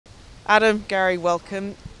Adam, Gary,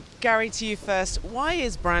 welcome. Gary, to you first. Why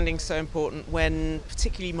is branding so important when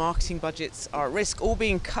particularly marketing budgets are at risk or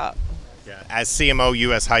being cut? Yeah. As CMO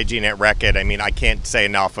US Hygiene at Reckitt, I can't say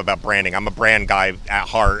enough about branding. I'm a brand guy at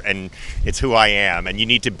heart, and it's who I am. And you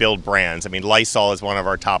need to build brands. Lysol is one of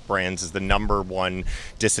our top brands, is the #1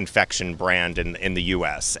 disinfection brand in the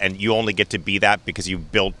US. And you only get to be that because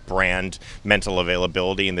you've built brand mental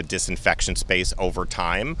availability in the disinfection space over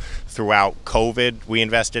time. Throughout COVID, we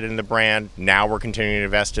invested in the brand. Now we're continuing to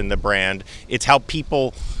invest in the brand. It's how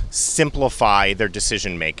people simplify their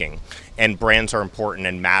decision making, and brands are important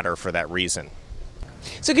and matter for that reason.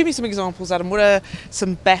 So give me some examples, Adam. What are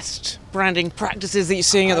some best branding practices that you're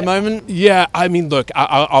seeing at the moment? Yeah, look,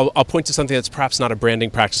 I'll point to something that's perhaps not a branding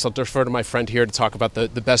practice. I'll defer to my friend here to talk about the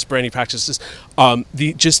best branding practices.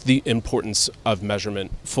 Just the importance of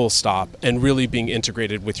measurement, full stop, and really being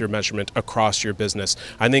integrated with your measurement across your business.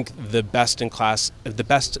 I think the best in class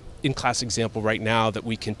example right now that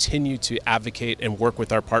we continue to advocate and work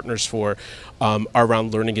with our partners for are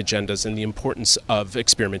around learning agendas and the importance of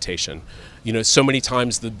experimentation. So many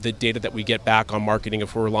times the data that we get back on marketing,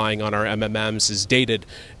 if we're relying on our MMMs, is dated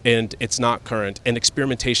and it's not current. And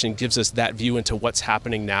experimentation gives us that view into what's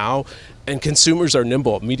happening now. And consumers are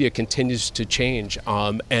nimble. Media continues to change.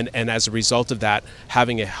 And as a result of that,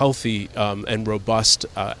 having a healthy and robust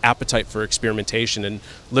appetite for experimentation. And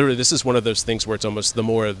literally, this is one of those things where it's almost the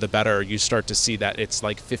more the better. You start to see that it's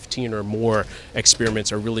like 15 or more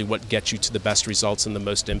experiments are really what get you to the best results and the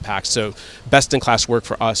most impact. So best in class work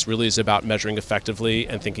for us really is about measuring effectively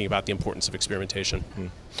and thinking about the importance of experimentation.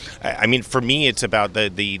 For me, it's about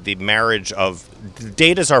the marriage of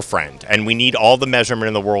data's our friend, and we need all the measurement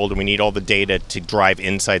in the world, and we need all the data to drive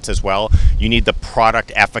insights as well. You need the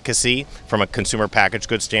product efficacy from a consumer packaged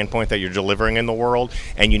goods standpoint that you're delivering in the world,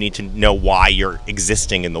 and you need to know why you're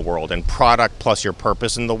existing in the world. And product plus your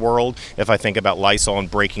purpose in the world, if I think about Lysol and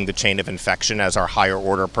breaking the chain of infection as our higher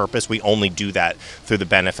order purpose, we only do that through the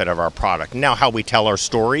benefit of our product. Now, how we tell our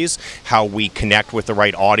stories, how we connect with the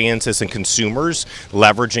right audiences and consumers,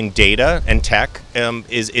 leveraging data and tech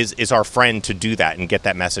is our friend to do that and get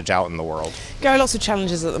that message out in the world. Gary, lots of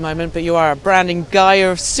challenges at the moment, but you are a branding guy,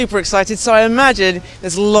 you're super excited, so I imagine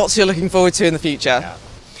there's lots you're looking forward to in the future. Yeah.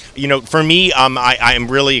 For me, I am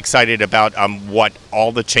really excited about what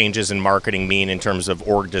all the changes in marketing mean in terms of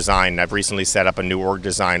org design. I've recently set up a new org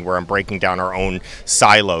design where I'm breaking down our own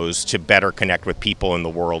silos to better connect with people in the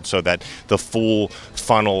world, so that the full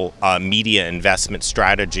funnel media investment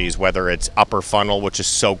strategies, whether it's upper funnel, which is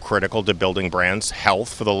so critical to building brands,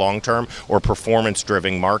 health for the long term, or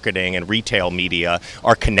performance-driven marketing and retail media,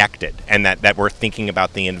 are connected, and that we're thinking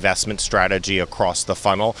about the investment strategy across the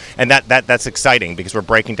funnel. And that's exciting because we're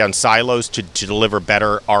breaking down silos to deliver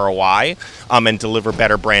better ROI and deliver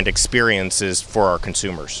better brand experiences for our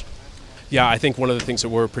consumers. Yeah, I think one of the things that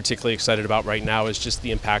we're particularly excited about right now is just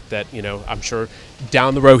the impact that, I'm sure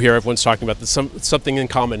down the road here, everyone's talking about this, something in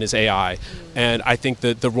common is AI. And I think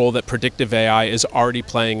that the role that predictive AI is already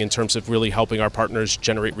playing in terms of really helping our partners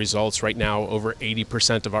generate results. Right now, over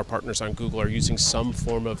 80% of our partners on Google are using some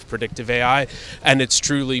form of predictive AI, and it's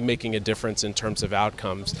truly making a difference in terms of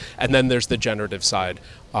outcomes. And then there's the generative side.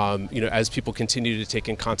 As people continue to take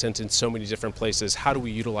in content in so many different places, how do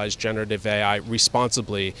we utilize generative AI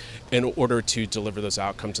responsibly in order to deliver those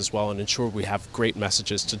outcomes as well and ensure we have great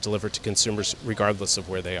messages to deliver to consumers regardless of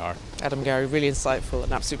where they are? Adam, Gary, really insightful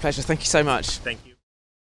and an absolute pleasure. Thank you so much. Thank you.